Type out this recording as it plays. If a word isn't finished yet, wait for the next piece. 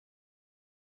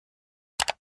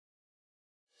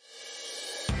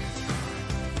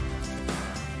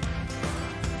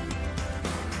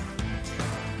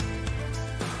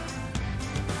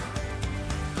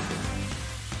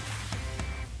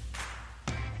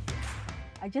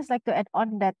I just like to add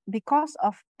on that because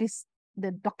of this,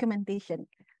 the documentation.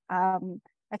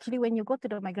 Actually, when you go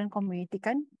to the migrant community,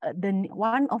 kan,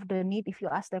 one of the need, if you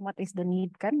ask them what is the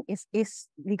need, kan, is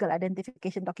legal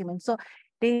identification document. So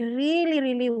they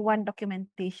really want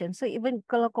documentation. So even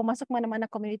kalau kau masuk mana-mana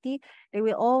community, they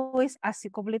will always ask you,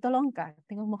 kau boleh tolong kah?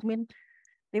 Tengok Mukmin,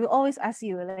 they will always ask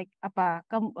you like apa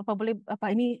boleh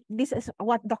apa ini, this is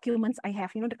what documents I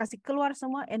have, you know, dia kasih keluar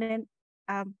semua, and then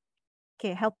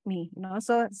okay, help me, you know.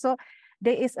 So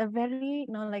there is a very,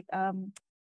 you know, like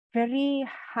very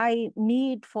high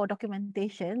need for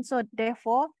documentation. So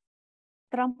therefore,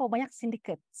 terlampau banyak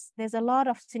syndicates. There's a lot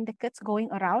of syndicates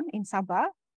going around in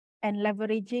Sabah and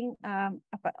leveraging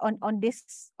on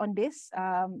this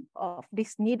of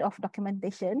this need of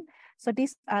documentation. So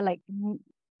these are like,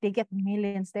 they get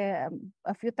millions. There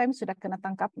a few times sudah kena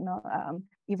tangkap, you know,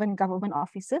 even government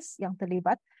offices yang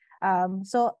terlibat.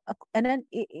 So and then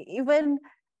even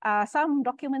some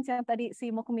documents yang tadi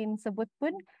si Mukmin sebut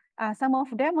pun, some of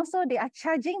them also they are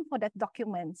charging for that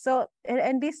document. So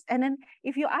and then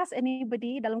if you ask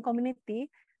anybody dalam community,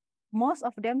 most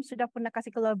of them sudah pernah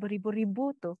kasih keluar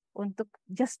beribu-ribu tuh untuk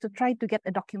just to try to get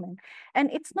a document. And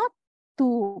it's not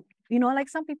to, you know, like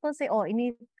some people say, oh,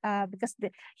 ini because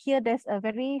here there's a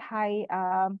very high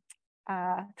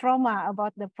trauma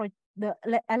about the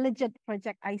alleged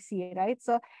project IC, right?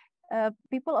 So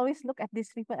people always look at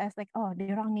these people as like, oh,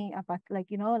 they orang ni apa, like,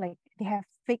 you know, like they have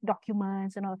fake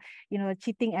documents, you know,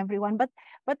 cheating everyone. But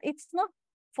it's not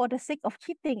for the sake of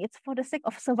cheating, it's for the sake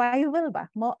of survival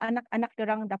bah. Mau anak-anak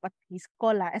orang dapat pergi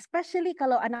sekolah, especially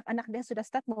kalau anak-anak dia sudah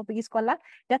start mau pergi sekolah,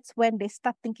 that's when they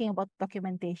start thinking about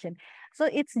documentation.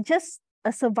 So it's just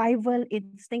a survival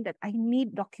instinct that I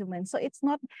need documents. So it's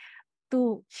not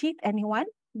to cheat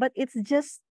anyone, but it's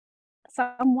just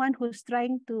someone who's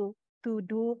trying to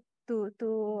you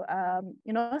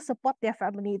know, support their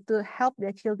family, to help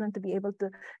their children to be able to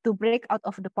break out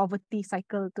of the poverty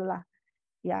cycle tu lah.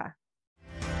 Yeah.